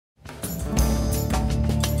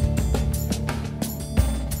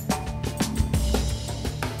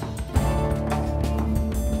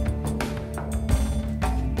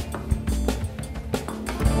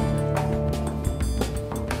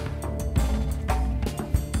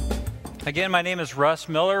Again, my name is Russ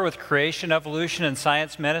Miller with Creation, Evolution, and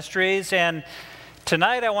Science Ministries, and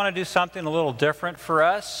tonight I want to do something a little different for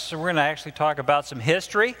us. So we're going to actually talk about some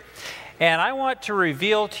history, and I want to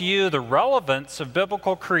reveal to you the relevance of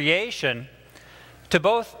biblical creation to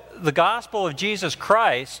both the gospel of Jesus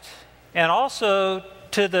Christ and also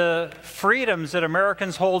to the freedoms that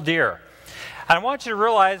Americans hold dear. I want you to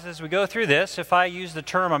realize as we go through this, if I use the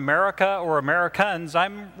term America or Americans,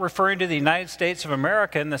 I'm referring to the United States of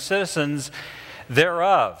America and the citizens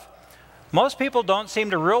thereof. Most people don't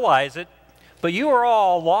seem to realize it, but you are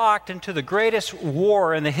all locked into the greatest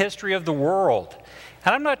war in the history of the world.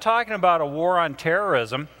 And I'm not talking about a war on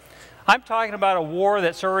terrorism. I'm talking about a war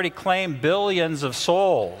that's already claimed billions of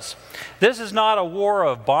souls. This is not a war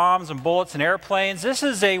of bombs and bullets and airplanes. This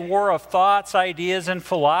is a war of thoughts, ideas, and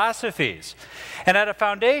philosophies. And at a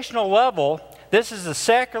foundational level, this is a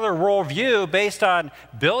secular worldview based on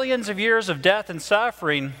billions of years of death and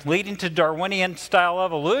suffering leading to Darwinian-style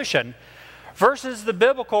evolution versus the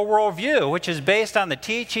biblical worldview, which is based on the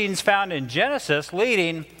teachings found in Genesis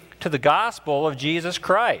leading to the gospel of Jesus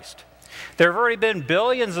Christ. There have already been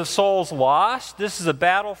billions of souls lost. This is a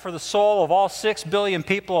battle for the soul of all 6 billion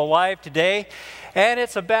people alive today, and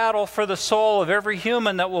it's a battle for the soul of every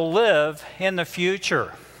human that will live in the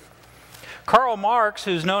future. Karl Marx,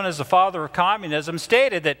 who's known as the father of communism,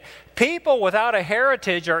 stated that people without a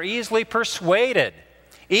heritage are easily persuaded,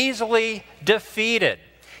 easily defeated.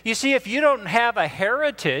 You see, if you don't have a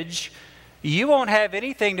heritage, you won't have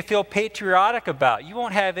anything to feel patriotic about. You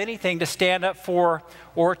won't have anything to stand up for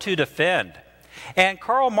or to defend. And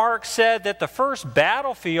Karl Marx said that the first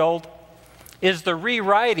battlefield is the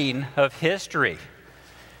rewriting of history.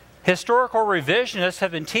 Historical revisionists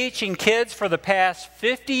have been teaching kids for the past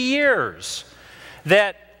 50 years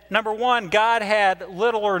that, number one, God had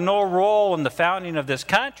little or no role in the founding of this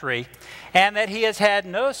country, and that he has had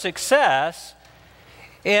no success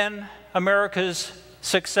in America's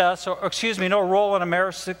success, no role in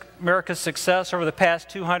America's success over the past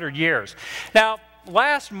 200 years. Now,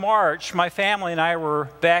 last March, my family and I were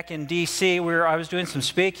back in D.C. I was doing some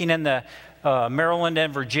speaking in the Maryland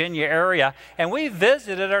and Virginia area, and we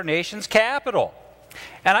visited our nation's capital.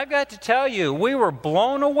 And I've got to tell you, we were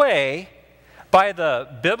blown away by the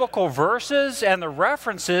biblical verses and the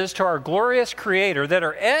references to our glorious Creator that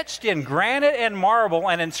are etched in granite and marble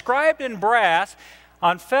and inscribed in brass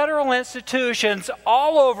on federal institutions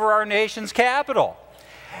all over our nation's capital.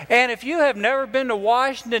 And if you have never been to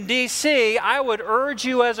Washington, D.C., I would urge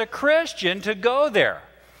you as a Christian to go there.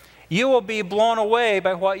 You will be blown away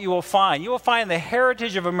by what you will find. You will find the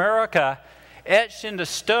heritage of America etched into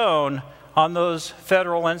stone on those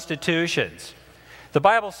federal institutions. The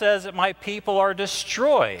Bible says that my people are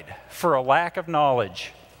destroyed for a lack of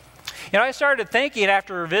knowledge. You know, I started thinking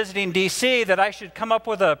after visiting D.C. that I should come up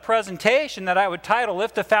with a presentation that I would title,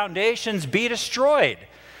 "If the Foundations Be Destroyed,"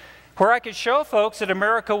 where I could show folks that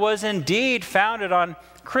America was indeed founded on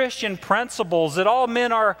Christian principles, that all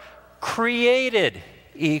men are created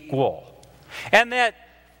equal, and that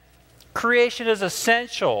creation is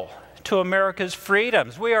essential to America's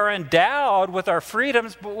freedoms. We are endowed with our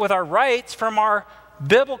freedoms, with our rights from our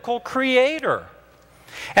biblical Creator.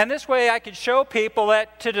 And this way I could show people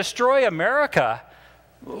that to destroy America,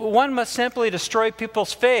 one must simply destroy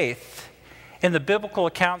people's faith in the biblical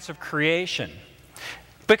accounts of creation.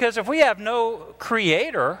 Because if we have no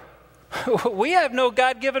Creator, we have no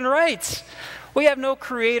God-given rights. We have no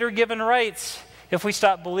Creator-given rights if we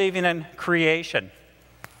stop believing in creation.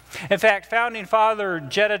 In fact, founding father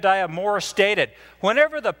Jedediah Moore stated,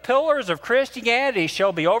 "Whenever the pillars of Christianity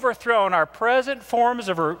shall be overthrown, our present forms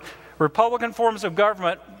of Republican forms of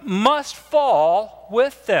government must fall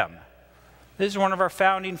with them." This is one of our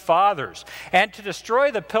founding fathers. And to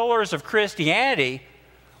destroy the pillars of Christianity,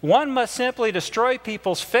 one must simply destroy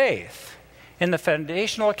people's faith in the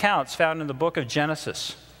foundational accounts found in the book of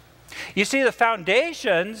Genesis. You see, the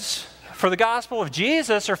foundations for the gospel of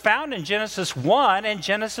Jesus are found in Genesis 1 and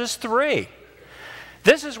Genesis 3.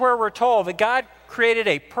 This is where we're told that God created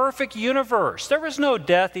a perfect universe. There was no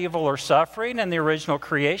death, evil, or suffering in the original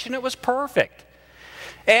creation. It was perfect.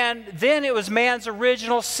 And then it was man's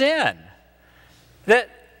original sin that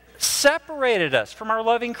separated us from our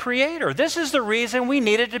loving Creator. This is the reason we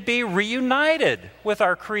needed to be reunited with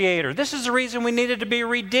our Creator. This is the reason we needed to be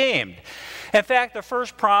redeemed. In fact, the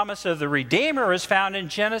first promise of the Redeemer is found in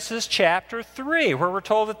Genesis chapter 3, where we're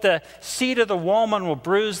told that the seed of the woman will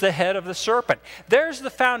bruise the head of the serpent. There's the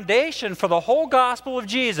foundation for the whole gospel of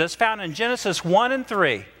Jesus found in Genesis 1 and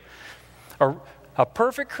 3. A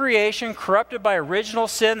perfect creation corrupted by original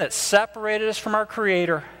sin that separated us from our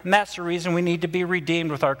Creator. And that's the reason we need to be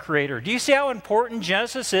redeemed with our Creator. Do you see how important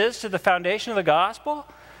Genesis is to the foundation of the gospel?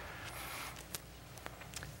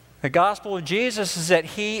 The gospel of Jesus is that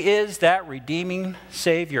He is that redeeming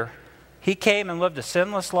Savior. He came and lived a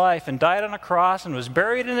sinless life and died on a cross and was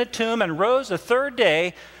buried in a tomb and rose the third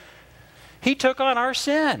day. He took on our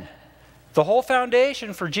sin. The whole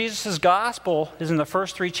foundation for Jesus' gospel is in the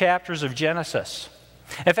first 3 chapters of Genesis.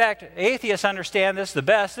 In fact, atheists understand this the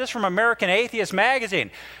best. This from American Atheist magazine.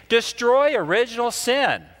 Destroy original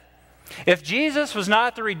sin. If Jesus was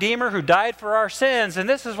not the Redeemer who died for our sins, and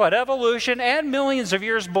this is what evolution and millions of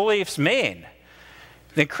years beliefs mean,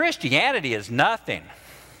 then Christianity is nothing.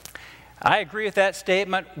 I agree with that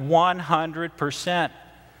statement 100%.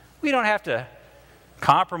 We don't have to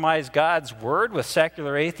compromise God's word with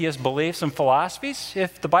secular atheist beliefs and philosophies.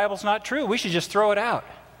 If the Bible's not true, we should just throw it out.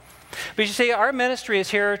 But you see, our ministry is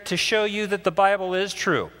here to show you that the Bible is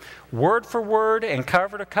true, word for word and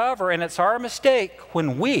cover to cover, and it's our mistake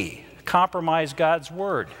when we compromise God's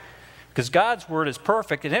word, because God's word is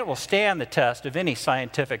perfect and it will stand the test of any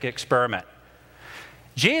scientific experiment.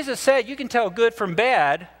 Jesus said you can tell good from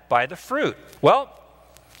bad by the fruit. Well,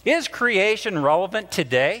 is creation relevant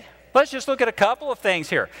today? Let's just look at a couple of things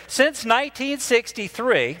here. Since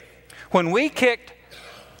 1963, when we kicked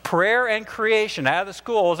prayer and creation out of the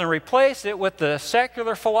schools and replaced it with the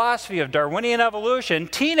secular philosophy of Darwinian evolution,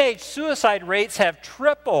 teenage suicide rates have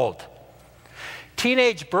tripled.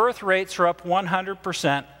 Teenage birth rates are up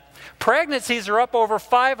 100%. Pregnancies are up over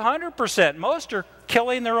 500%. Most are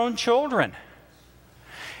killing their own children.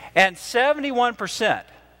 And 71%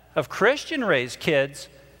 of Christian-raised kids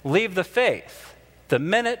leave the faith the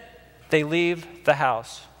minute they leave the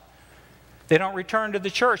house. They don't return to the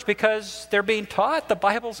church because they're being taught the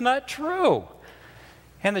Bible's not true.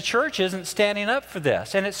 And the church isn't standing up for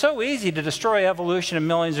this. And it's so easy to destroy evolution and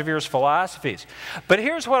millions of years philosophies. But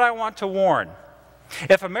here's what I want to warn.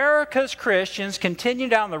 If America's Christians continue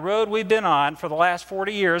down the road we've been on for the last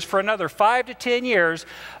 40 years, for another 5 to 10 years,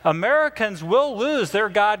 Americans will lose their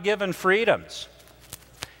God-given freedoms.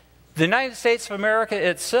 The United States of America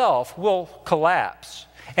itself will collapse.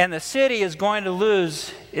 And the city is going to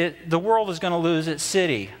lose, the world is going to lose its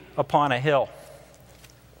city upon a hill.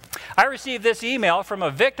 I received this email from a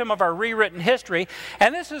victim of our rewritten history,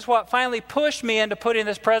 and this is what finally pushed me into putting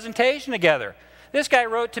this presentation together. This guy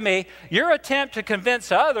wrote to me, "Your attempt to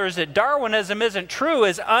convince others that Darwinism isn't true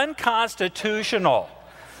is unconstitutional."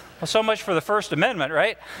 Well, so much for the First Amendment,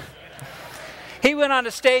 right? He went on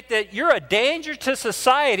to state that you're a danger to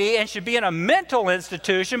society and should be in a mental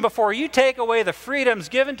institution before you take away the freedoms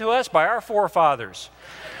given to us by our forefathers.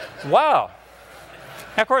 Wow.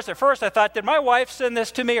 And of course, at first I thought, did my wife send this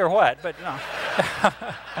to me or what? But no.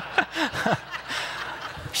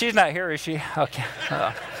 She's not here, is she? Okay.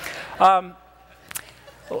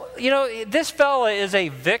 You know, this fella is a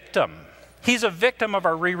victim. He's a victim of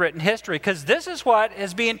our rewritten history because this is what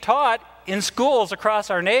is being taught in schools across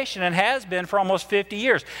our nation and has been for almost 50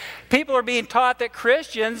 years. People are being taught that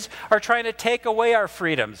Christians are trying to take away our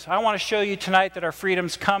freedoms. I want to show you tonight that our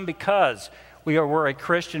freedoms come because we're a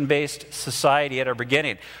Christian-based society at our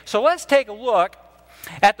beginning. So let's take a look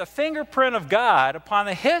at the fingerprint of God upon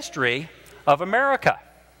the history of America.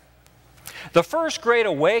 The first Great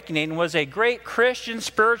Awakening was a great Christian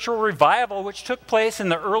spiritual revival which took place in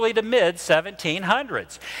the early to mid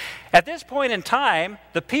 1700s. At this point in time,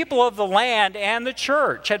 the people of the land and the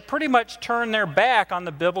church had pretty much turned their back on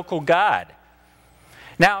the biblical God.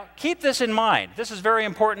 Now, keep this in mind. This is very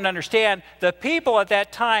important to understand. The people at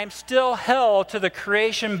that time still held to the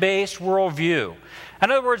creation-based worldview.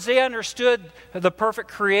 In other words, they understood the perfect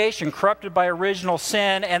creation corrupted by original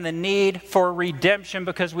sin and the need for redemption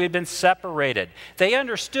because we had been separated. They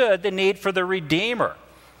understood the need for the Redeemer.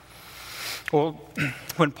 Well,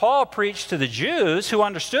 when Paul preached to the Jews who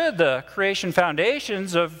understood the creation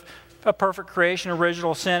foundations of a perfect creation,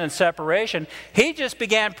 original sin, and separation, he just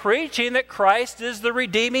began preaching that Christ is the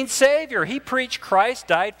redeeming Savior. He preached Christ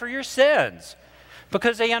died for your sins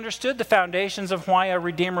because they understood the foundations of why a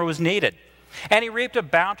Redeemer was needed. And he reaped a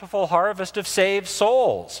bountiful harvest of saved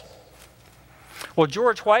souls. Well,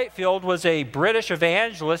 George Whitefield was a British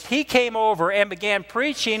evangelist. He came over and began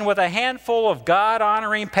preaching with a handful of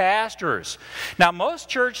God-honoring pastors. Now, most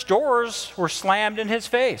church doors were slammed in his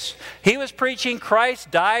face. He was preaching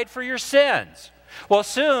Christ died for your sins. Well,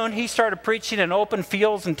 soon he started preaching in open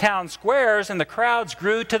fields and town squares, and the crowds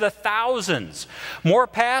grew to the thousands. More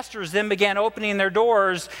pastors then began opening their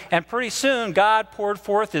doors, and pretty soon God poured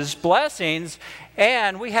forth his blessings,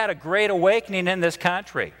 and we had a great awakening in this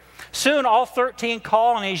country. Soon all 13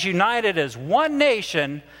 colonies united as one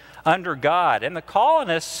nation under God. And the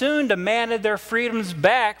colonists soon demanded their freedoms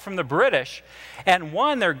back from the British and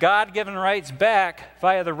won their God-given rights back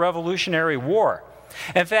via the Revolutionary War.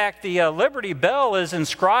 In fact, the Liberty Bell is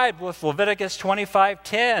inscribed with Leviticus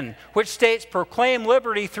 25:10, which states, "Proclaim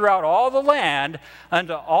liberty throughout all the land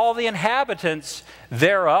unto all the inhabitants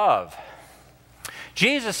thereof."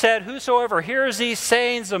 Jesus said, "Whosoever hears these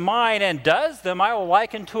sayings of mine and does them, I will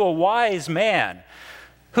liken to a wise man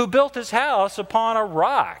who built his house upon a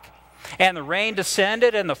rock. And the rain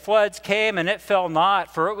descended, and the floods came, and it fell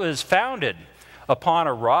not, for it was founded upon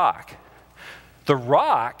a rock." The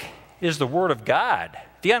rock is the Word of God,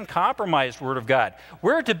 the uncompromised Word of God.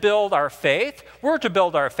 We're to build our faith. We're to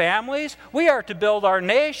build our families. We are to build our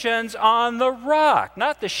nations on the rock,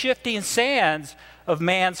 not the shifting sands of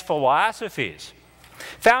man's philosophies.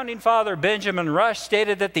 Founding Father Benjamin Rush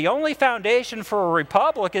stated that the only foundation for a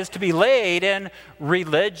republic is to be laid in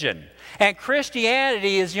religion. And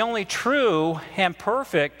Christianity is the only true and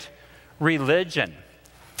perfect religion.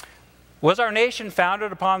 Was our nation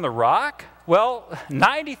founded upon the rock? Well,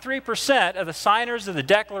 93% of the signers of the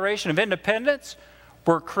Declaration of Independence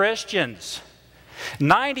were Christians.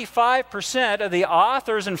 95% of the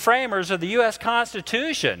authors and framers of the U.S.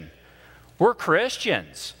 Constitution were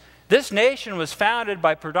Christians. This nation was founded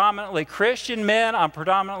by predominantly Christian men on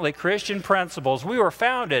predominantly Christian principles. We were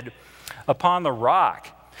founded upon the rock.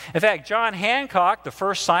 In fact, John Hancock, the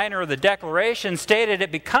first signer of the Declaration, stated,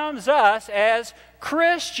 "It becomes us as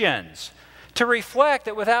Christians to reflect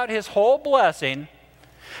that without his whole blessing,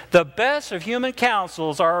 the best of human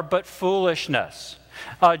counsels are but foolishness."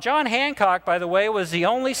 John Hancock, by the way, was the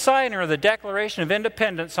only signer of the Declaration of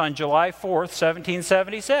Independence on July 4th,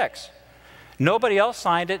 1776. Nobody else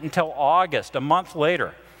signed it until August, a month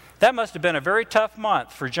later. That must have been a very tough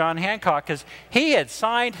month for John Hancock because he had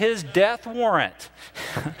signed his death warrant.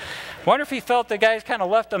 Wonder if he felt the guys kind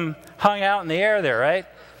of left him hung out in the air there, right?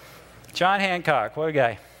 John Hancock, what a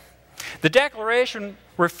guy. The Declaration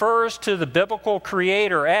refers to the biblical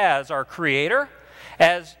creator as our creator,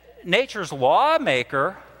 as nature's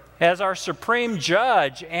lawmaker, as our supreme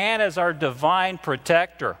judge, and as our divine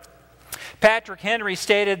protector. Patrick Henry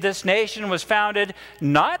stated this nation was founded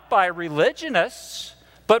not by religionists,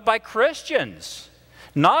 but by Christians.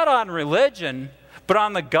 Not on religion, but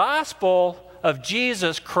on the gospel of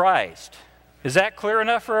Jesus Christ. Is that clear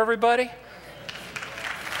enough for everybody?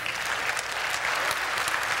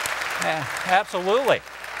 Yeah, absolutely.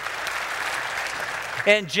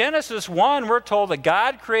 In Genesis 1, we're told that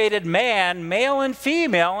God created man, male and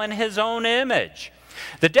female, in his own image.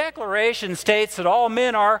 The Declaration states that all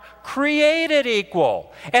men are created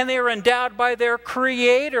equal, and they are endowed by their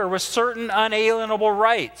Creator with certain unalienable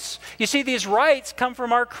rights. You see, these rights come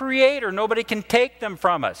from our Creator. Nobody can take them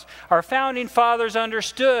from us. Our founding fathers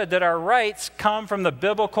understood that our rights come from the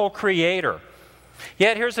biblical Creator.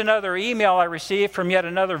 Yet here's another email I received from yet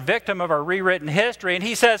another victim of our rewritten history, and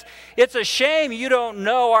he says, "It's a shame you don't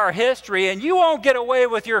know our history, and you won't get away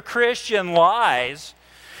with your Christian lies."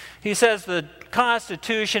 He says the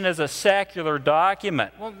Constitution is a secular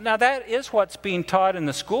document. Well, now that is what's being taught in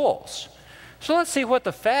the schools. So let's see what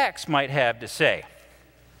the facts might have to say.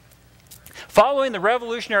 Following the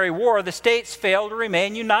Revolutionary War, the states failed to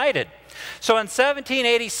remain united. So in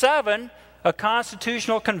 1787, a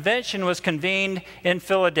constitutional convention was convened in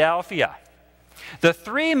Philadelphia. The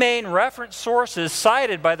three main reference sources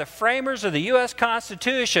cited by the framers of the U.S.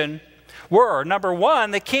 Constitution were, number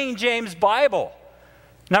one, the King James Bible.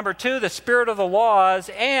 Number two, the Spirit of the Laws,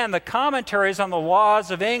 and the commentaries on the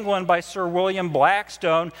laws of England by Sir William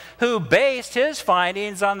Blackstone, who based his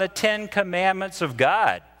findings on the 10 Commandments of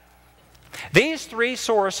God. These three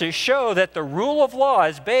sources show that the rule of law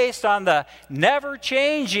is based on the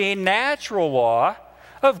never-changing natural law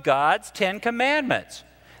of God's 10 Commandments.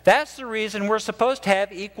 That's the reason we're supposed to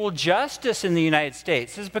have equal justice in the United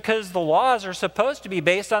States, is because the laws are supposed to be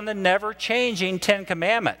based on the never-changing 10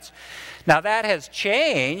 Commandments. Now that has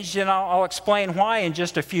changed, and I'll explain why in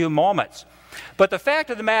just a few moments. But the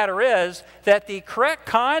fact of the matter is that the correct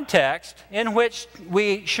context in which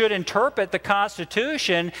we should interpret the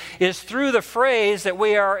Constitution is through the phrase that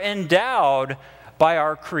we are endowed by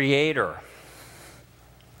our Creator.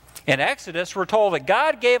 In Exodus, we're told that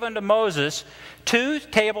God gave unto Moses 2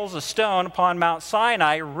 tables of stone upon Mount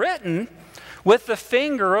Sinai, written with the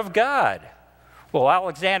finger of God. Well,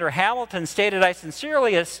 Alexander Hamilton stated, "I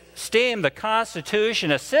sincerely esteem the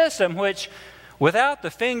Constitution a system which, without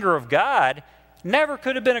the finger of God, never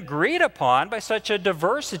could have been agreed upon by such a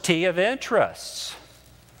diversity of interests."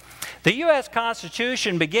 The U.S.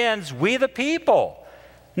 Constitution begins, "We the people."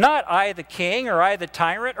 Not I the king, or I the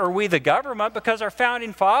tyrant, or we the government, because our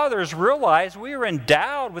founding fathers realized we were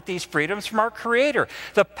endowed with these freedoms from our Creator.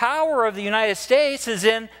 The power of the United States is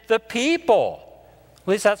in the people. At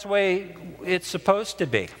least that's the way it's supposed to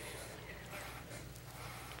be.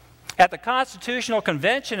 At the Constitutional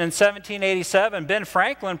Convention in 1787, Ben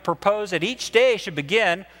Franklin proposed that each day should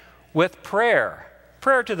begin with prayer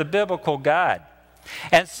to the biblical God.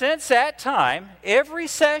 And since that time, every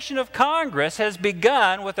session of Congress has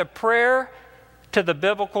begun with a prayer to the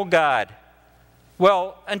biblical God.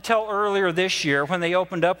 Well, until earlier this year when they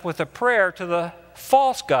opened up with a prayer to the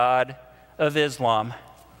false god of Islam.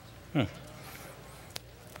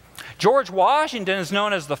 George Washington is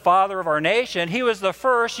known as the father of our nation. He was the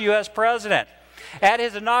first U.S. president. At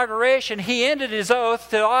his inauguration, he ended his oath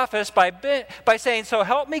to office by saying, "So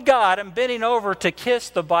help me God," and bending over to kiss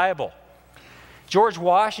the Bible. George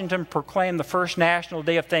Washington proclaimed the first national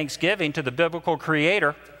day of Thanksgiving to the biblical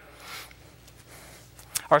Creator.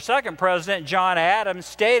 Our second president, John Adams,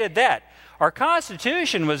 stated that our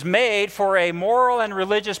Constitution was made for a moral and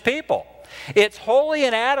religious people. It's wholly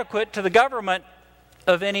inadequate to the government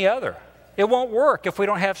of any other. It won't work if we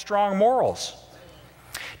don't have strong morals.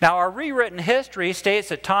 Now, our rewritten history states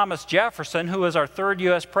that Thomas Jefferson, who was our third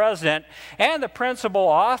U.S. president and the principal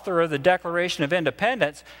author of the Declaration of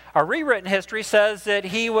Independence, our rewritten history says that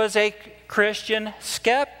he was a Christian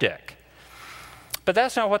skeptic. But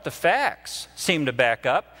that's not what the facts seem to back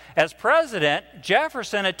up. As president,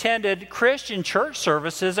 Jefferson attended Christian church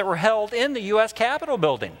services that were held in the U.S. Capitol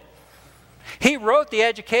building. He wrote the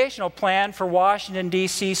educational plan for Washington,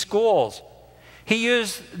 D.C. schools. He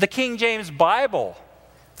used the King James Bible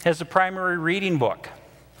as the primary reading book.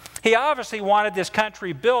 He obviously wanted this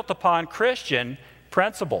country built upon Christian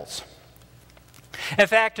principles. In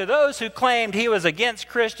fact, to those who claimed he was against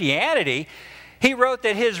Christianity, he wrote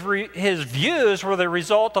that his views were the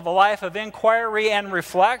result of a life of inquiry and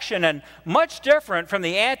reflection, and much different from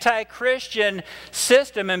the anti-Christian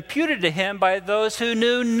system imputed to him by those who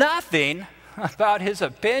knew nothing about his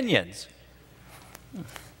opinions.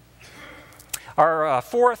 Our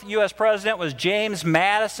fourth U.S. president was James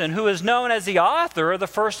Madison, who is known as the author of the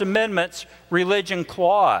First Amendment's religion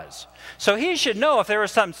clause. So he should know if there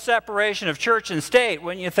was some separation of church and state,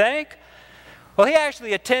 wouldn't you think? Well, he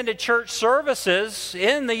actually attended church services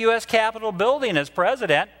in the U.S. Capitol building as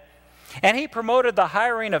president, and he promoted the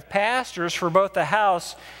hiring of pastors for both the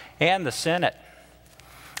House and the Senate.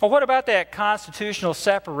 Well, what about that constitutional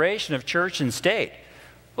separation of church and state?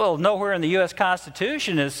 Well, nowhere in the U.S.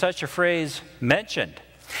 Constitution is such a phrase mentioned.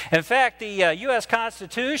 In fact, the U.S.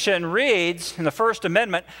 Constitution reads in the First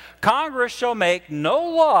Amendment, "Congress shall make no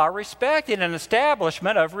law respecting an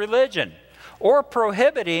establishment of religion or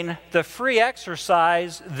prohibiting the free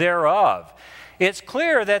exercise thereof." It's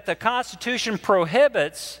clear that the Constitution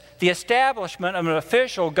prohibits the establishment of an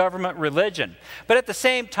official government religion. But at the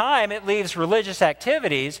same time, it leaves religious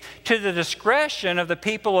activities to the discretion of the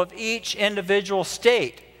people of each individual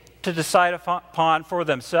state to decide upon for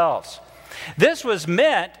themselves. This was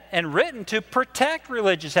meant and written to protect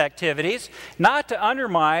religious activities, not to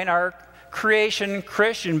undermine our creation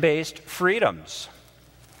Christian-based freedoms.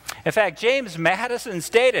 In fact, James Madison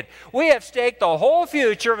stated, "We have staked the whole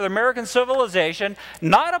future of American civilization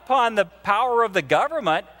not upon the power of the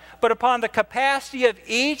government, but upon the capacity of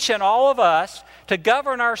each and all of us to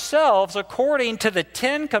govern ourselves according to the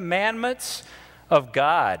 10 Commandments of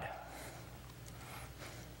God."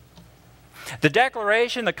 The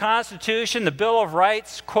Declaration, the Constitution, the Bill of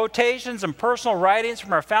Rights, quotations and personal writings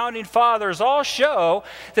from our founding fathers all show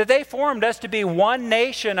that they formed us to be one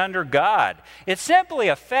nation under God. It's simply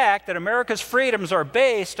a fact that America's freedoms are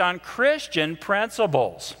based on Christian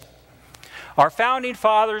principles. Our founding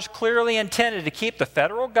fathers clearly intended to keep the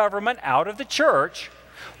federal government out of the church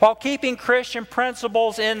while keeping Christian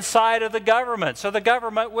principles inside of the government so the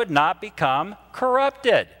government would not become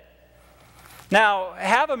corrupted. Now,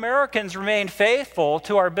 have Americans remained faithful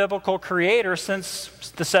to our biblical Creator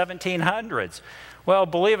since the 1700s? Well,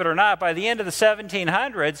 believe it or not, by the end of the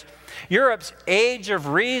 1700s, Europe's Age of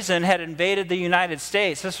Reason had invaded the United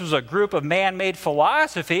States. This was a group of man-made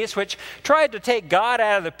philosophies which tried to take God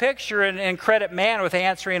out of the picture and credit man with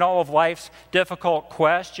answering all of life's difficult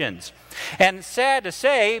questions. And sad to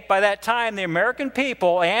say, by that time, the American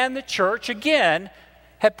people and the church, again,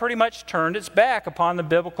 had pretty much turned its back upon the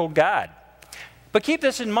biblical God. But keep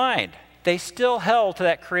this in mind. They still held to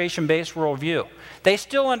that creation-based worldview. They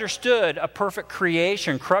still understood a perfect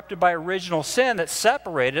creation corrupted by original sin that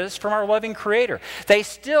separated us from our loving Creator. They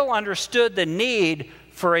still understood the need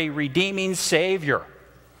for a redeeming Savior.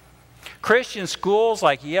 Christian schools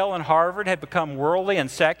like Yale and Harvard had become worldly and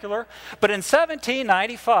secular. But in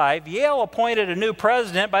 1795, Yale appointed a new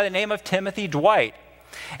president by the name of Timothy Dwight.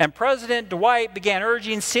 And President Dwight began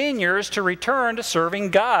urging seniors to return to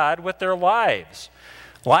serving God with their lives.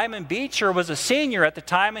 Lyman Beecher was a senior at the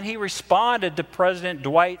time, and he responded to President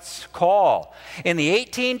Dwight's call. In the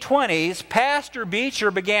 1820s, Pastor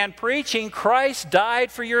Beecher began preaching, "Christ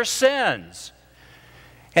died for your sins."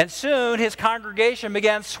 And soon his congregation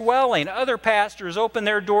began swelling. Other pastors opened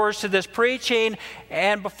their doors to this preaching,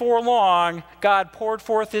 and before long, God poured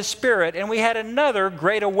forth His Spirit, and we had another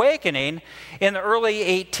great awakening in the early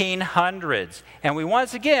 1800s. And we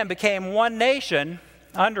once again became one nation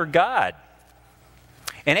under God.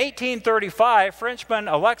 In 1835, Frenchman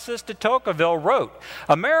Alexis de Tocqueville wrote,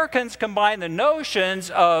 "Americans combine the notions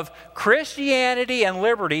of Christianity and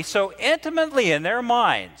liberty so intimately in their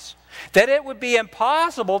minds that it would be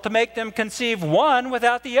impossible to make them conceive one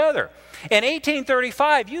without the other." In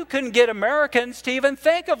 1835, you couldn't get Americans to even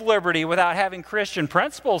think of liberty without having Christian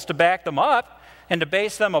principles to back them up and to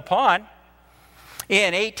base them upon.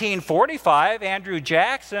 In 1845, Andrew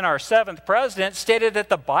Jackson, our 7th president, stated that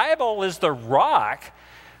the Bible is the rock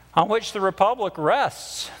on which the republic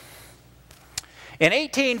rests. In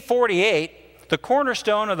 1848, the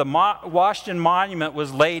cornerstone of the Washington Monument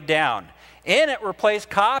was laid down. In it were placed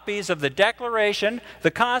copies of the Declaration,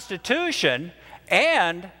 the Constitution,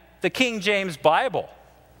 and the King James Bible.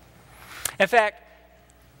 In fact,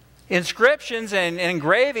 inscriptions and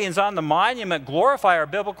engravings on the monument glorify our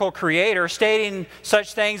biblical Creator, stating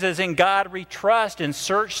such things as, "In God we trust," and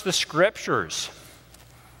 "Search the Scriptures."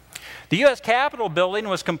 The U.S. Capitol building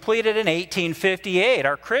was completed in 1858.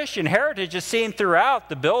 Our Christian heritage is seen throughout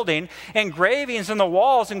the building. Engravings on the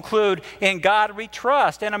walls include, "In God we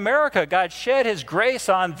trust," and "America, God shed His grace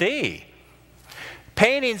on thee."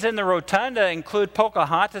 Paintings in the rotunda include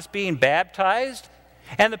Pocahontas being baptized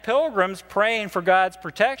and the pilgrims praying for God's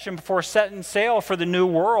protection before setting sail for the New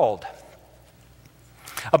World.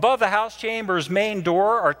 Above the House Chamber's main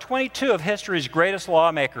door are 22 of history's greatest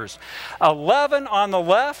lawmakers, 11 on the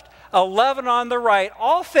left, 11 on the right,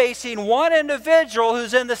 all facing one individual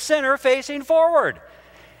who's in the center facing forward.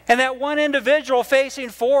 And that one individual facing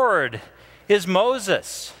forward is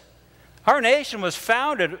Moses. Our nation was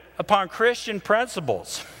founded upon Christian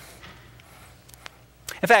principles.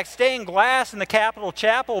 In fact, stained glass in the Capitol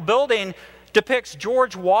Chapel building depicts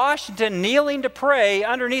George Washington kneeling to pray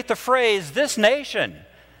underneath the phrase, "This nation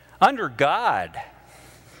under God."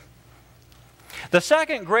 The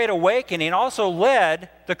Second Great Awakening also led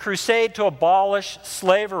the crusade to abolish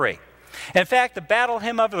slavery. In fact, the Battle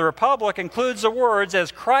Hymn of the Republic includes the words,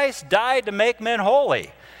 "As Christ died to make men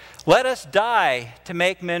holy, let us die to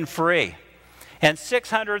make men free." And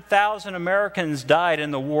 600,000 Americans died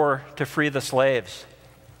in the war to free the slaves.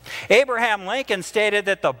 Abraham Lincoln stated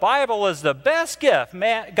that the Bible is the best gift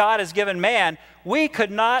God has given man. We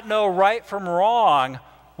could not know right from wrong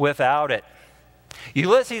without it.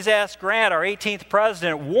 Ulysses S. Grant, our 18th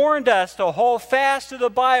president, warned us to hold fast to the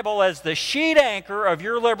Bible as the sheet anchor of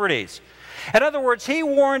your liberties. In other words, he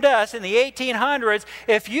warned us in the 1800s,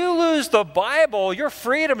 if you lose the Bible, your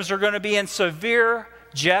freedoms are going to be in severe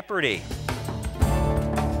jeopardy.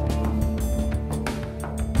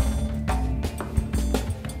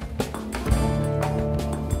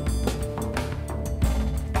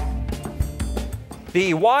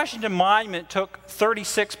 The Washington Monument took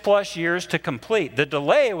 36 plus years to complete. The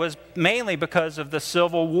delay was mainly because of the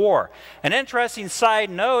Civil War. An interesting side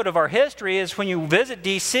note of our history is when you visit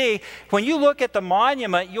D.C., when you look at the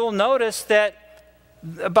monument, you'll notice that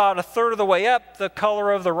about a third of the way up, the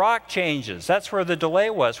color of the rock changes. That's where the delay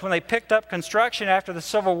was. When they picked up construction after the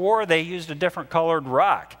Civil War, they used a different colored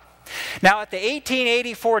rock. Now, at the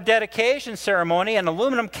 1884 dedication ceremony, an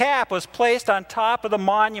aluminum cap was placed on top of the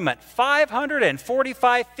monument,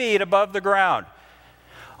 545 feet above the ground.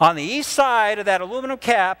 On the east side of that aluminum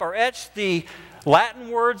cap are etched the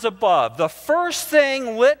Latin words above. The first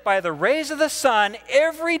thing lit by the rays of the sun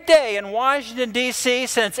every day in Washington, D.C.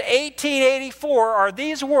 since 1884 are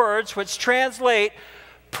these words which translate,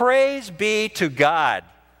 "Praise be to God."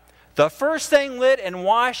 The first thing lit in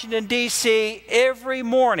Washington, D.C. every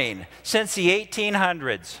morning since the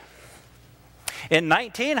 1800s. In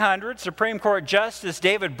 1900, Supreme Court Justice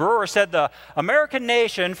David Brewer said the American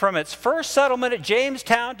nation, from its first settlement at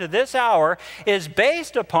Jamestown to this hour, is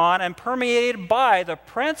based upon and permeated by the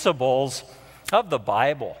principles of the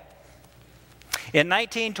Bible. In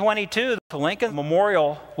 1922, the Lincoln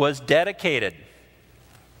Memorial was dedicated.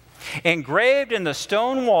 Engraved in the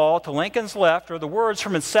stone wall to Lincoln's left are the words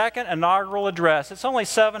from his second inaugural address. It's only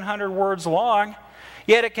 700 words long.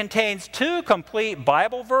 Yet it contains 2 complete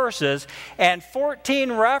Bible verses and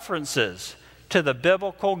 14 references to the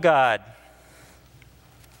biblical God.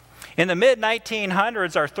 In the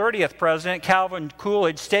mid-1900s, our 30th president, Calvin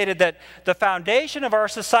Coolidge, stated that the foundation of our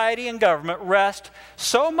society and government rests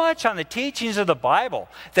so much on the teachings of the Bible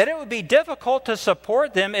that it would be difficult to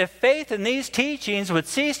support them if faith in these teachings would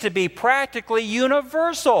cease to be practically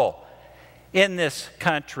universal in this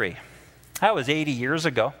country. That was 80 years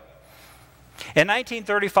ago. In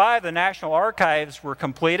 1935, the National Archives were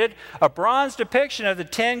completed. A bronze depiction of the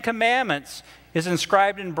 10 Commandments is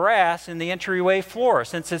inscribed in brass in the entryway floor,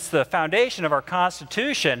 since it's the foundation of our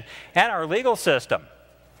Constitution and our legal system.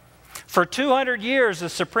 For 200 years, the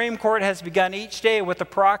Supreme Court has begun each day with the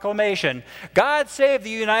proclamation, "God save the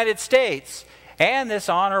United States and this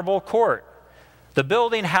honorable court." The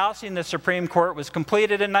building housing the Supreme Court was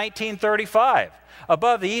completed in 1935.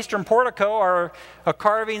 Above the eastern portico are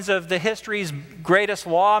carvings of the history's greatest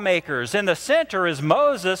lawmakers. In the center is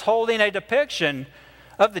Moses holding a depiction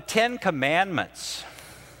of the 10 Commandments.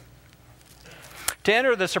 To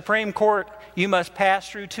enter the Supreme Court, you must pass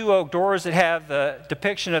through 2 oak doors that have the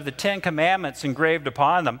depiction of the 10 Commandments engraved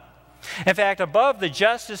upon them. In fact, above the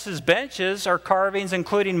justices' benches are carvings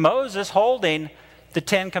including Moses holding the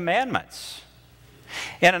 10 Commandments.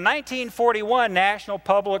 In a 1941 National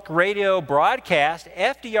Public Radio broadcast,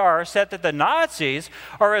 FDR said that the Nazis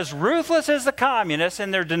are as ruthless as the communists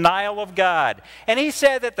in their denial of God. And he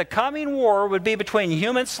said that the coming war would be between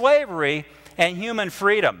human slavery and human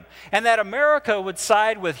freedom, and that America would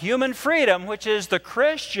side with human freedom, which is the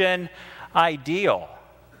Christian ideal.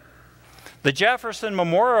 The Jefferson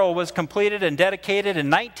Memorial was completed and dedicated in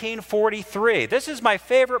 1943. This is my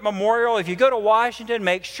favorite memorial. If you go to Washington,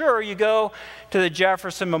 make sure you go to the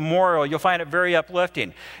Jefferson Memorial. You'll find it very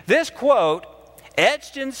uplifting. This quote,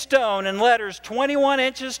 etched in stone in letters 21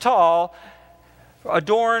 inches tall,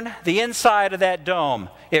 adorn the inside of that dome.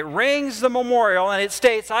 It rings the memorial and it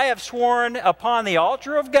states, "I have sworn upon the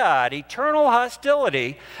altar of God eternal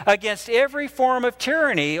hostility against every form of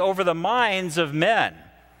tyranny over the minds of men,"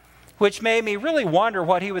 which made me really wonder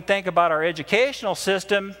what he would think about our educational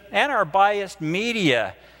system and our biased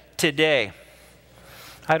media today.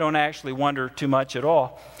 I don't actually wonder too much at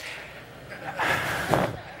all. I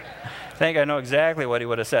think I know exactly what he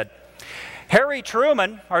would have said. Harry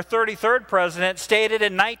Truman, our 33rd president, stated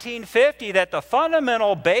in 1950 that the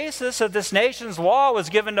fundamental basis of this nation's law was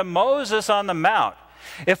given to Moses on the Mount.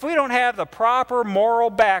 If we don't have the proper moral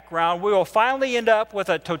background, we will finally end up with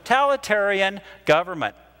a totalitarian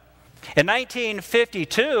government. In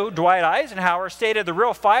 1952, Dwight Eisenhower stated the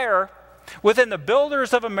real fire within the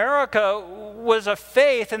builders of America was a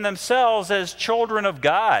faith in themselves as children of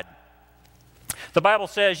God. The Bible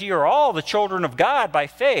says, "Ye are all the children of God by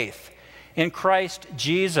faith in Christ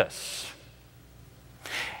Jesus."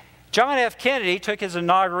 John F. Kennedy took his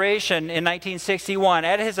inauguration in 1961.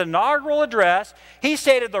 At his inaugural address, he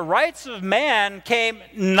stated the rights of man came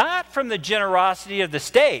not from the generosity of the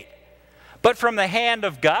state, but from the hand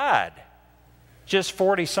of God, just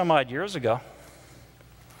 40 some odd years ago.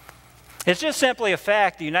 It's just simply a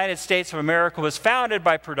fact the United States of America was founded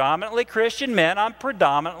by predominantly Christian men on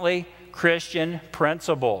predominantly Christian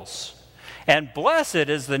principles. And blessed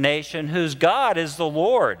is the nation whose God is the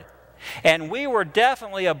Lord. And we were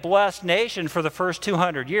definitely a blessed nation for the first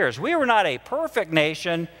 200 years. We were not a perfect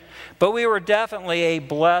nation, but we were definitely a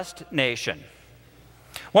blessed nation.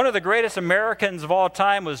 One of the greatest Americans of all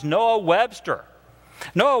time was Noah Webster.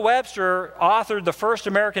 Noah Webster authored the first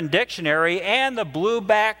American dictionary and the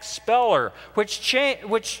Blueback Speller,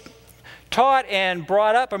 which taught and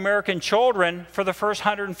brought up American children for the first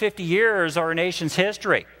 150 years of our nation's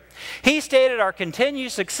history. He stated our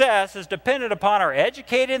continued success is dependent upon our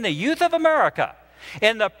educating the youth of America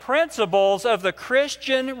in the principles of the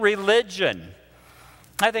Christian religion.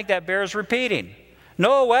 I think that bears repeating.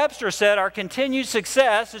 Noah Webster said our continued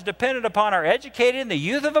success is dependent upon our educating the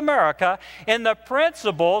youth of America in the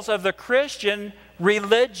principles of the Christian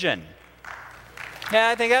religion. Yeah,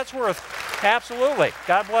 I think that's worth, absolutely.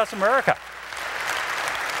 God bless America.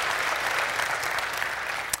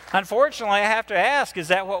 Unfortunately, I have to ask, is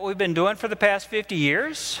that what we've been doing for the past 50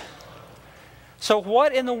 years? So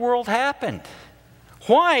what in the world happened?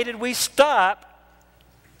 Why did we stop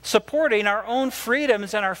supporting our own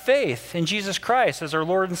freedoms and our faith in Jesus Christ as our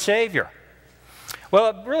Lord and Savior? Well,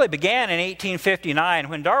 it really began in 1859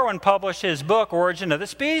 when Darwin published his book, Origin of the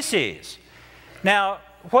Species. Now,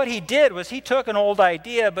 what he did was he took an old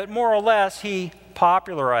idea, but more or less he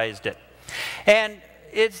popularized it. And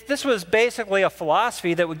this was basically a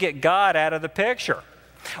philosophy that would get God out of the picture.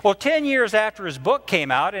 Well, 10 years after his book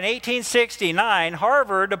came out, in 1869,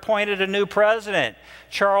 Harvard appointed a new president,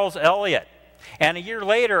 Charles Eliot. And a year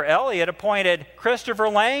later, Eliot appointed Christopher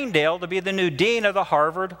Langdale to be the new dean of the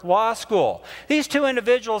Harvard Law School. These two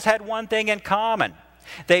individuals had one thing in common.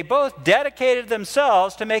 They both dedicated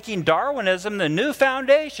themselves to making Darwinism the new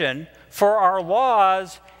foundation for our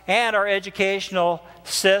laws and our educational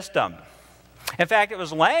system. In fact, it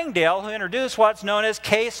was Langdale who introduced what's known as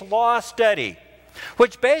case law study,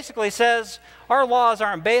 which basically says our laws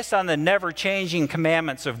aren't based on the never-changing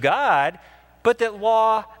commandments of God, but that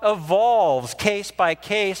law evolves case by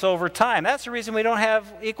case over time. That's the reason we don't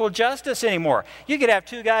have equal justice anymore. You could have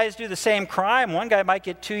two guys do the same crime. One guy might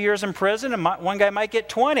get 2 years in prison and one guy might get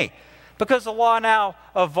 20, because the law now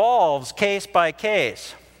evolves case by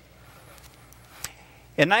case.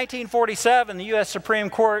 In 1947, the U.S.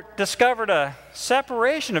 Supreme Court discovered a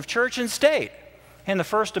separation of church and state in the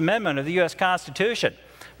First Amendment of the U.S. Constitution.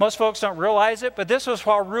 Most folks don't realize it, but this was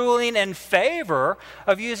while ruling in favor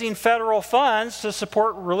of using federal funds to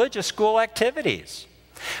support religious school activities.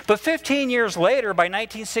 But 15 years later, by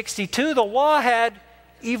 1962, the law had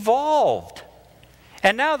evolved.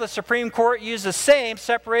 And now the Supreme Court used the same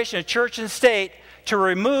separation of church and state to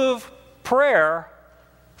remove prayer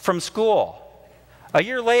from school. A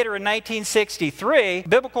year later, in 1963,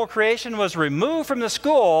 biblical creation was removed from the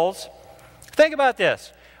schools. Think about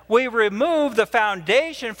this. We removed the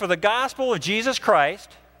foundation for the gospel of Jesus Christ.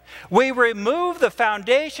 We removed the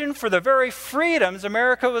foundation for the very freedoms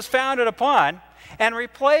America was founded upon, and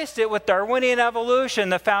replaced it with Darwinian evolution,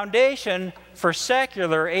 the foundation for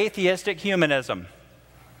secular atheistic humanism.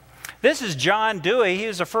 This is John Dewey. He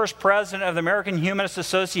was the first president of the American Humanist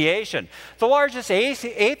Association, the largest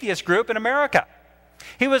atheist group in America.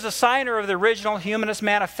 He was a signer of the original Humanist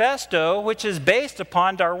Manifesto, which is based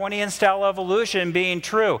upon Darwinian-style evolution being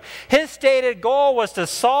true. His stated goal was to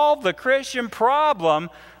solve the Christian problem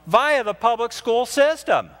via the public school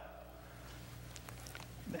system.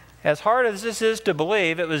 As hard as this is to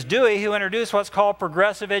believe, it was Dewey who introduced what's called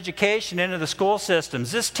progressive education into the school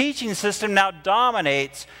systems. This teaching system now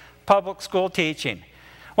dominates public school teaching.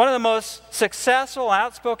 One of the most successful and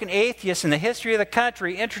outspoken atheists in the history of the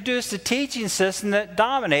country introduced a teaching system that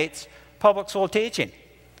dominates public school teaching.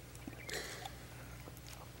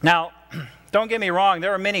 Now, don't get me wrong,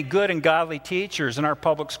 there are many good and godly teachers in our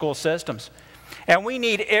public school systems, and we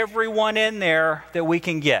need everyone in there that we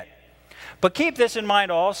can get. But keep this in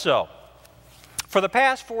mind also. For the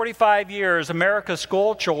past 45 years, America's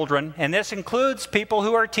school children, and this includes people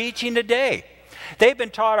who are teaching today, they've been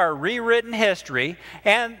taught our rewritten history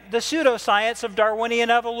and the pseudoscience of Darwinian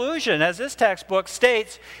evolution. As this textbook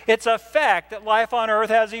states, it's a fact that life on Earth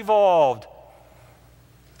has evolved.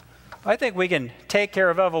 I think we can take care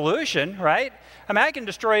of evolution, right? I mean, I can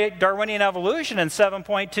destroy Darwinian evolution in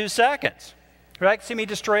 7.2 seconds. Would you like to see me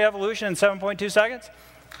destroy evolution in 7.2 seconds?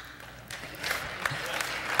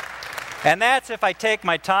 And that's if I take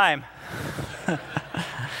my time.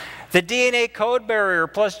 The DNA code barrier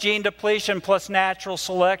plus gene depletion plus natural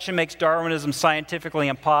selection makes Darwinism scientifically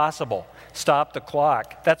impossible. Stop the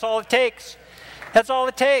clock. That's all it takes. That's all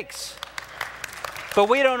it takes. But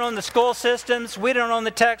we don't own the school systems, we don't own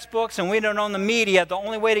the textbooks, and we don't own the media. The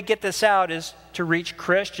only way to get this out is to reach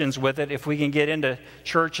Christians with it if we can get into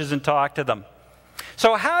churches and talk to them.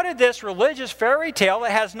 So how did this religious fairy tale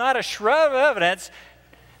that has not a shred of evidence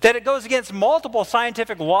that it goes against multiple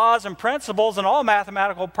scientific laws and principles and all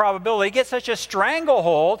mathematical probability get such a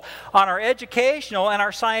stranglehold on our educational and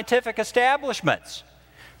our scientific establishments?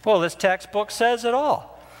 Well, this textbook says it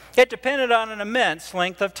all. It depended on an immense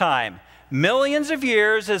length of time. Millions of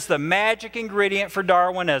years is the magic ingredient for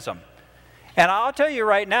Darwinism. And I'll tell you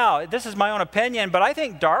right now, this is my own opinion, but I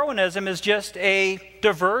think Darwinism is just a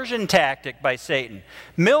diversion tactic by Satan.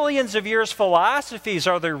 Millions of years philosophies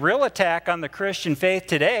are the real attack on the Christian faith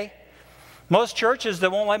today. Most churches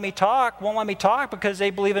that won't let me talk because they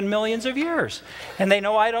believe in millions of years. And they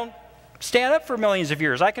know I don't stand up for millions of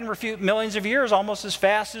years. I can refute millions of years almost as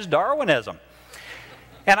fast as Darwinism.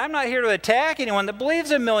 And I'm not here to attack anyone that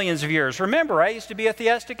believes in millions of years. Remember, I used to be a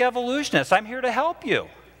theistic evolutionist. I'm here to help you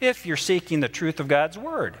if you're seeking the truth of God's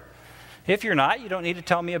Word. If you're not, you don't need to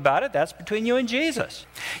tell me about it. That's between you and Jesus.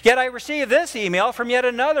 Yet I received this email from yet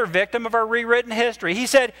another victim of our rewritten history. He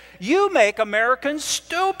said, "You make Americans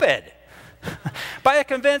stupid by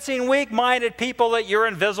convincing weak-minded people that your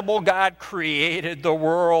invisible God created the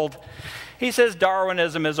world." He says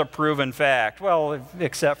Darwinism is a proven fact. Well,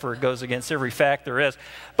 except for it goes against every fact there is.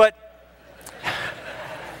 But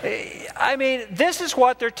I mean, this is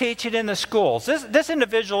what they're teaching in the schools. This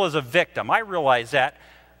individual is a victim. I realize that.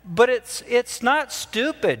 But it's not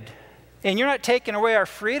stupid And you're not taking away our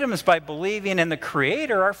freedoms by believing in the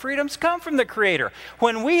Creator. Our freedoms come from the Creator.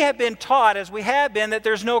 When we have been taught, as we have been, that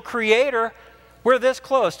there's no Creator, we're this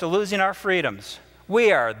close to losing our freedoms.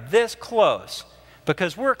 We are this close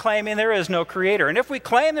because we're claiming there is no Creator. And if we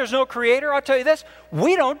claim there's no Creator, I'll tell you this,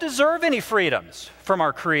 we don't deserve any freedoms from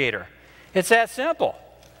our Creator. It's that simple.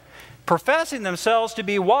 Professing themselves to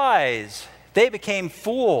be wise, they became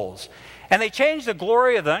fools. And they changed the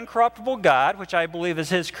glory of the uncorruptible God, which I believe is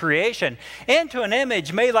His creation, into an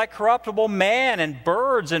image made like corruptible man and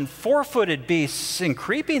birds and four-footed beasts and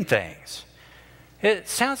creeping things. It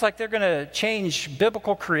sounds like they're going to change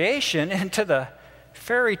biblical creation into the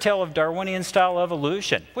fairy tale of Darwinian-style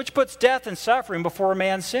evolution, which puts death and suffering before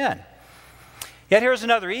man's sin. Yet here's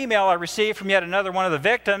another email I received from yet another one of the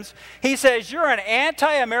victims. He says, "You're an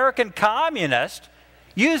anti-American communist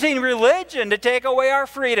using religion to take away our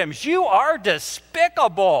freedoms. You are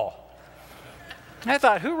despicable." I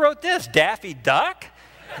thought, who wrote this? Daffy Duck?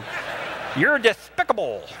 You're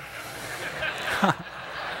despicable.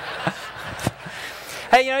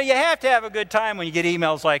 Hey, you have to have a good time when you get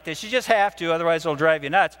emails like this. You just have to, otherwise it'll drive you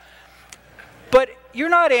nuts. But you're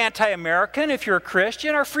not anti-American if you're a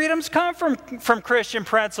Christian. Our freedoms come from Christian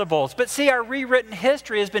principles. But see, our rewritten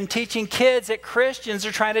history has been teaching kids that Christians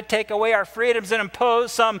are trying to take away our freedoms and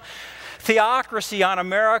impose some theocracy on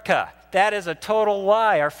America. That is a total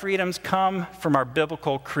lie. Our freedoms come from our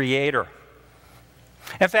biblical Creator.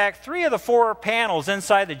 In fact, 3 of the 4 panels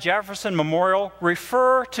inside the Jefferson Memorial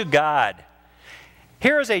refer to God.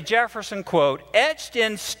 Here is a Jefferson quote etched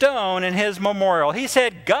in stone in his memorial. He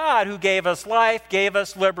said, "God who gave us life, gave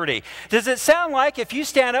us liberty." Does it sound like if you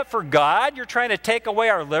stand up for God, you're trying to take away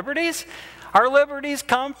our liberties? Our liberties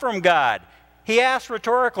come from God. He asked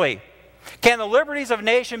rhetorically, can the liberties of a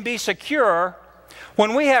nation be secure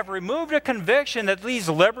when we have removed a conviction that these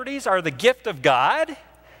liberties are the gift of God?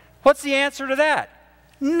 What's the answer to that?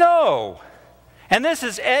 No. And this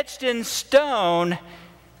is etched in stone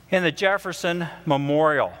in the Jefferson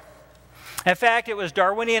Memorial. In fact, it was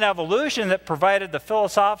Darwinian evolution that provided the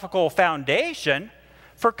philosophical foundation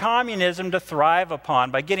for communism to thrive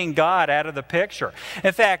upon by getting God out of the picture.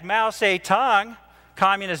 In fact, Mao Zedong,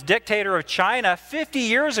 communist dictator of China, 50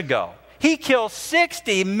 years ago, he killed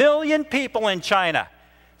 60 million people in China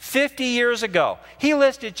 50 years ago. He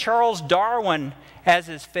listed Charles Darwin as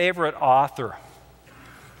his favorite author.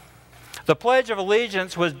 The Pledge of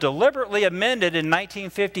Allegiance was deliberately amended in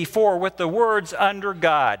 1954 with the words "under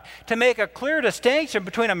God" to make a clear distinction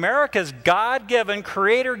between America's God-given,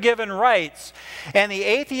 Creator-given rights and the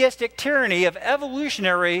atheistic tyranny of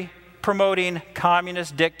evolutionary promoting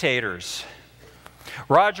communist dictators.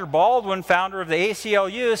 Roger Baldwin, founder of the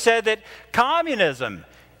ACLU, said that communism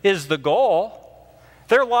is the goal.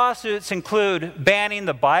 Their lawsuits include banning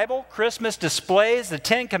the Bible, Christmas displays, the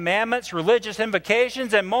 10 Commandments, religious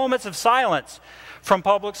invocations, and moments of silence from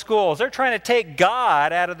public schools. They're trying to take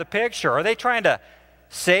God out of the picture. Are they trying to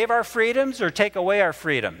save our freedoms or take away our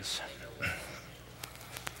freedoms?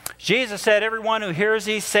 Jesus said, "Everyone who hears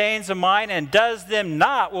these sayings of mine and does them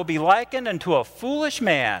not will be likened unto a foolish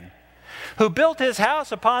man who built his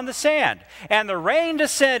house upon the sand. And the rain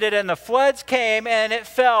descended, and the floods came, and it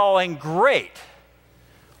fell, and great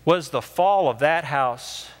was the fall of that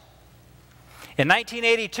house." In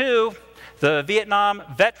 1982, the Vietnam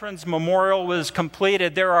Veterans Memorial was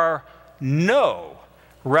completed. There are no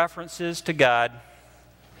references to God.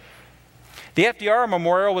 The FDR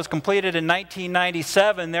Memorial was completed in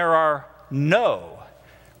 1997. There are no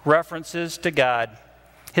references to God.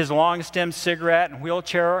 His long-stemmed cigarette and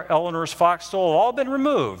wheelchair, Eleanor's foxhole, have all been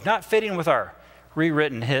removed, not fitting with our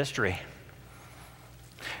rewritten history.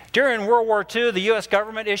 During World War II, the U.S.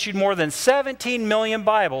 government issued more than 17 million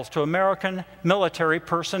Bibles to American military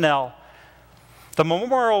personnel. The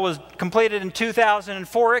memorial was completed in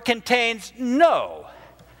 2004. It contains no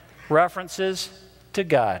references to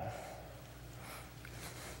God.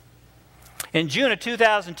 In June of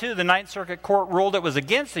 2002, the Ninth Circuit Court ruled it was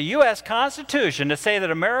against the U.S. Constitution to say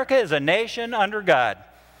that America is a nation under God.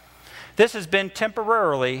 This has been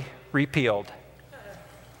temporarily repealed.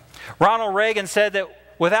 Ronald Reagan said that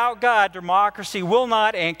without God, democracy will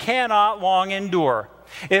not and cannot long endure.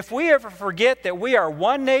 If we ever forget that we are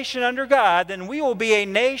one nation under God, then we will be a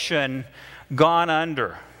nation gone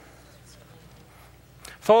under.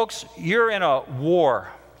 Folks, you're in a war.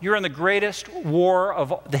 You're in the greatest war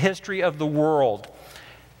of the history of the world.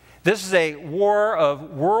 This is a war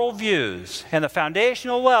of worldviews. And the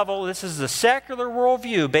foundational level, this is the secular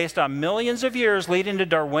worldview based on millions of years leading to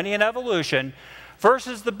Darwinian evolution,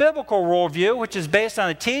 versus the biblical worldview, which is based on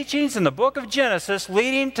the teachings in the book of Genesis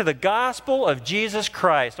leading to the gospel of Jesus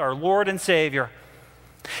Christ, our Lord and Savior.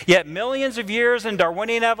 Yet millions of years in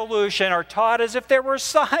Darwinian evolution are taught as if they were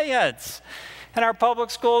science in our public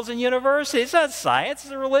schools and universities. It's not science,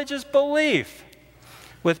 it's a religious belief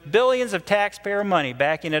with billions of taxpayer money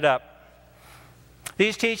backing it up.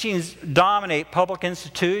 These teachings dominate public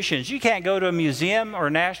institutions. You can't go to a museum or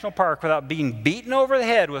a national park without being beaten over the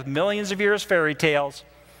head with millions of years fairy tales.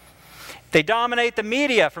 They dominate the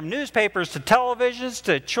media, from newspapers to televisions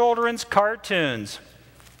to children's cartoons.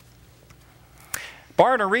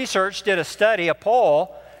 Barna Research did a study, a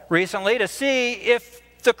poll recently, to see if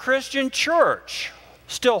the Christian church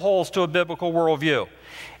still holds to a biblical worldview.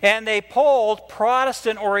 And they polled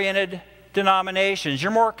Protestant-oriented denominations,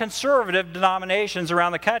 your more conservative denominations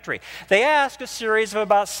around the country. They asked a series of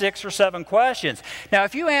about 6 or 7 questions. Now,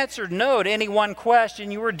 if you answered no to any one question,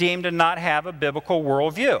 you were deemed to not have a biblical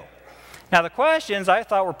worldview. Now, the questions I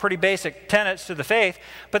thought were pretty basic tenets to the faith,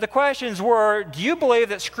 but the questions were, do you believe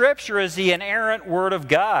that Scripture is the inerrant Word of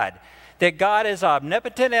God, that God is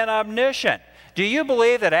omnipotent and omniscient? Do you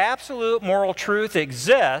believe that absolute moral truth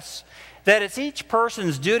exists, that it's each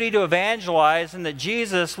person's duty to evangelize, and that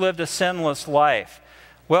Jesus lived a sinless life?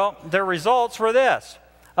 Well, their results were this.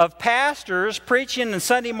 Of pastors preaching on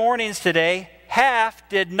Sunday mornings today, half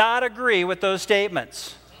did not agree with those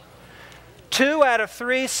statements. 2 out of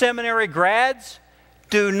 3 seminary grads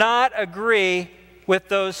do not agree with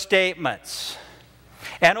those statements.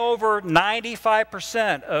 And over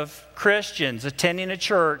 95% of Christians attending a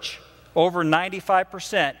church, over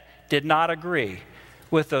 95% did not agree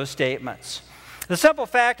with those statements. The simple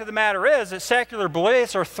fact of the matter is that secular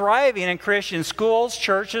beliefs are thriving in Christian schools,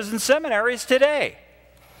 churches, and seminaries today.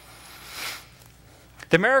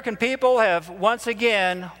 The American people have once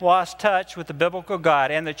again lost touch with the biblical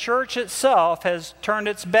God, and the church itself has turned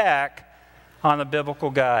its back on the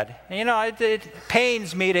biblical God. And you know, it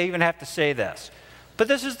pains me to even have to say this, but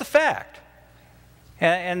this is the fact.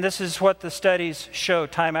 And this is what the studies show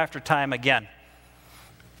time after time again.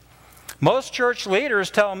 Most church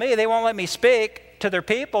leaders tell me they won't let me speak to their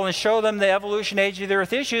people and show them the evolution, age of the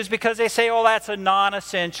earth issues because they say, oh, that's a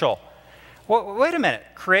non-essential. Well, wait a minute.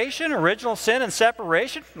 Creation, original sin, and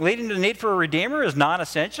separation leading to the need for a redeemer is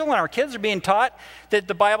non-essential, and our kids are being taught that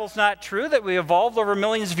the Bible's not true, that we evolved over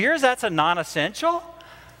millions of years. That's a non-essential?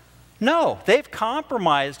 No, they've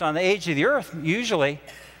compromised on the age of the earth, usually,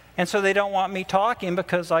 and so they don't want me talking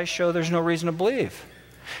because I show there's no reason to believe.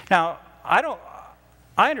 Now, I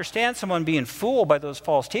understand someone being fooled by those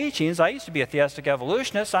false teachings. I used to be a theistic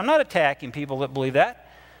evolutionist. I'm not attacking people that believe that.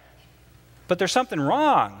 But there's something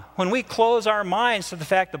wrong when we close our minds to the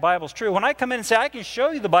fact the Bible's true. When I come in and say, I can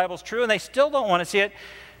show you the Bible's true, and they still don't want to see it,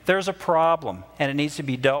 there's a problem, and it needs to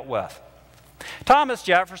be dealt with. Thomas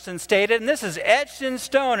Jefferson stated, and this is etched in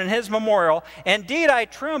stone in his memorial, "Indeed, I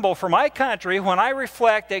tremble for my country when I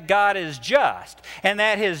reflect that God is just, and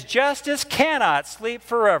that his justice cannot sleep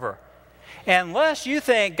forever. Unless you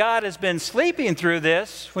think God has been sleeping through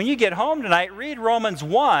this, when you get home tonight, read Romans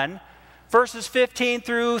 1, verses 15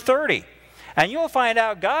 through 30. And you'll find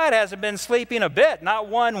out God hasn't been sleeping a bit, not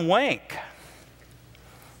one wink."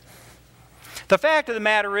 The fact of the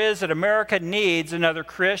matter is that America needs another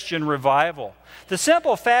Christian revival. The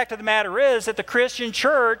simple fact of the matter is that the Christian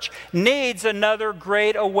church needs another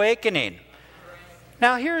great awakening.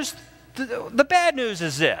 Now here's the bad news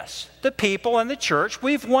is this. The people in the church,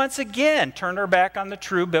 we've once again turned our back on the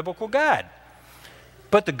true biblical God.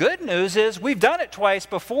 But the good news is we've done it twice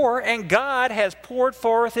before, and God has poured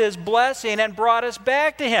forth his blessing and brought us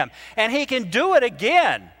back to him. And he can do it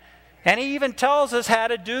again. And he even tells us how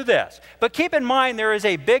to do this. But keep in mind, there is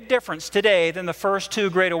a big difference today than the first 2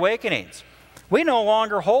 great awakenings. We no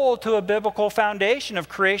longer hold to a biblical foundation of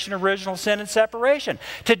creation, original sin, and separation.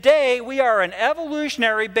 Today, we are an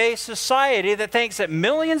evolutionary-based society that thinks that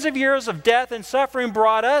millions of years of death and suffering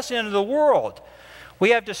brought us into the world.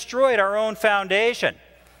 We have destroyed our own foundation.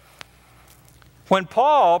 When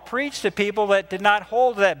Paul preached to people that did not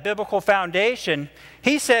hold that biblical foundation,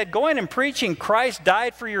 he said, going and preaching Christ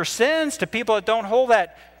died for your sins to people that don't hold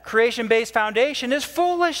that creation-based foundation is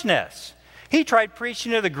foolishness. He tried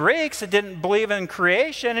preaching to the Greeks that didn't believe in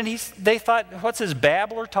creation, and they thought, what's this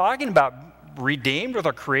babbler talking about? Redeemed with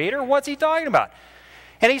a creator? What's he talking about?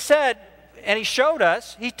 And he said, and he showed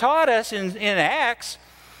us, he taught us in Acts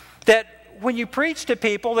that when you preach to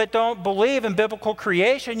people that don't believe in biblical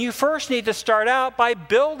creation, you first need to start out by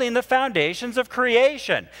building the foundations of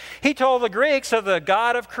creation. He told the Greeks of the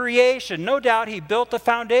God of creation. No doubt he built the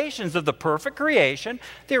foundations of the perfect creation,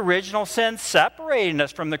 the original sin separating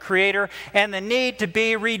us from the Creator, and the need to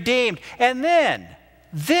be redeemed. And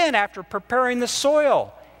then after preparing the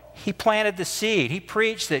soil, he planted the seed. He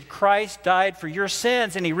preached that Christ died for your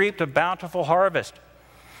sins, and he reaped a bountiful harvest.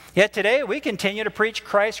 Yet today we continue to preach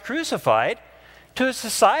Christ crucified to a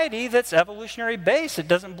society that's evolutionary based. It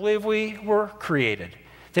doesn't believe we were created.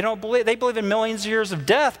 They believe in millions of years of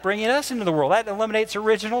death bringing us into the world. That eliminates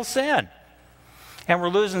original sin. And we're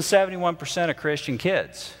losing 71% of Christian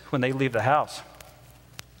kids when they leave the house.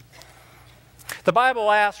 The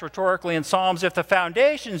Bible asks rhetorically in Psalms, if the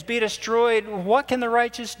foundations be destroyed, what can the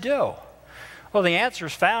righteous do? Well, the answer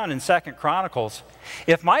is found in 2 Chronicles.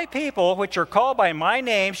 If my people, which are called by my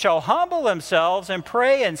name, shall humble themselves and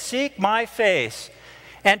pray and seek my face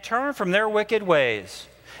and turn from their wicked ways,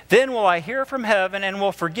 then will I hear from heaven and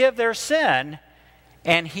will forgive their sin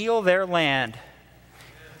and heal their land.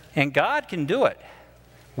 And God can do it.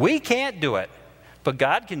 We can't do it, but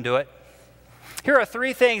God can do it. Here are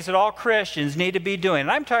 3 things that all Christians need to be doing.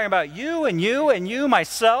 And I'm talking about you and you and you,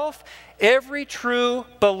 myself. Every true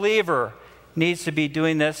believer needs to be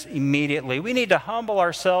doing this immediately. We need to humble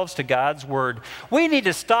ourselves to God's Word. We need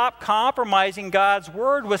to stop compromising God's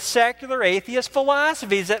Word with secular atheist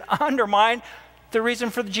philosophies that undermine the reason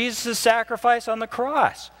for Jesus' sacrifice on the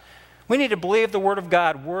cross. We need to believe the Word of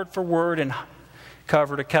God, word for word and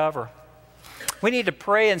cover to cover. We need to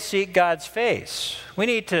pray and seek God's face. We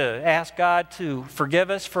need to ask God to forgive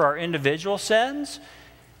us for our individual sins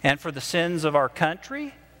and for the sins of our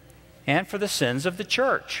country and for the sins of the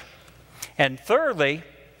church. And thirdly,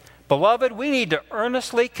 beloved, we need to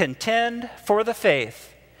earnestly contend for the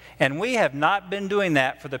faith. And we have not been doing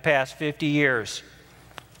that for the past 50 years.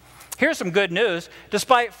 Here's some good news.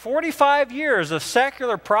 Despite 45 years of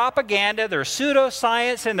secular propaganda, their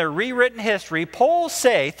pseudoscience, and their rewritten history, polls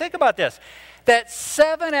say, think about this, that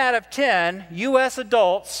 7 out of 10 U.S.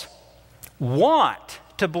 adults want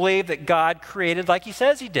to believe that God created like He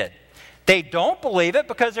says He did. They don't believe it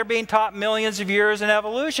because they're being taught millions of years in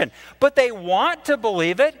evolution. But they want to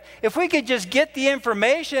believe it. If we could just get the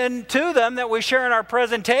information to them that we share in our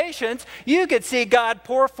presentations, you could see God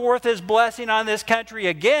pour forth His blessing on this country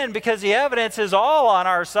again because the evidence is all on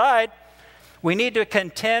our side. We need to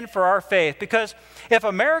contend for our faith because if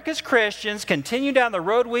America's Christians continue down the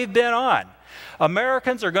road we've been on,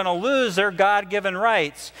 Americans are going to lose their God-given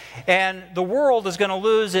rights and the world is going to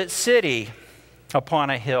lose its city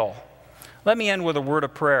upon a hill. Let me end with a word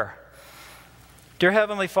of prayer. Dear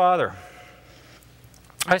Heavenly Father,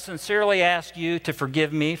 I sincerely ask you to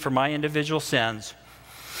forgive me for my individual sins.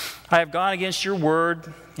 I have gone against your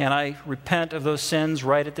word, and I repent of those sins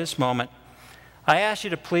right at this moment. I ask you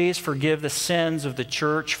to please forgive the sins of the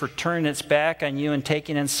church for turning its back on you and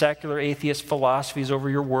taking in secular atheist philosophies over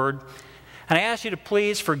your word. And I ask you to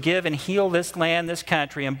please forgive and heal this land, this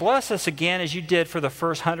country, and bless us again as you did for the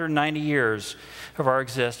first 190 years of our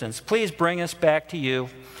existence. Please bring us back to you.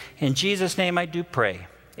 In Jesus' name I do pray.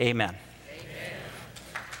 Amen.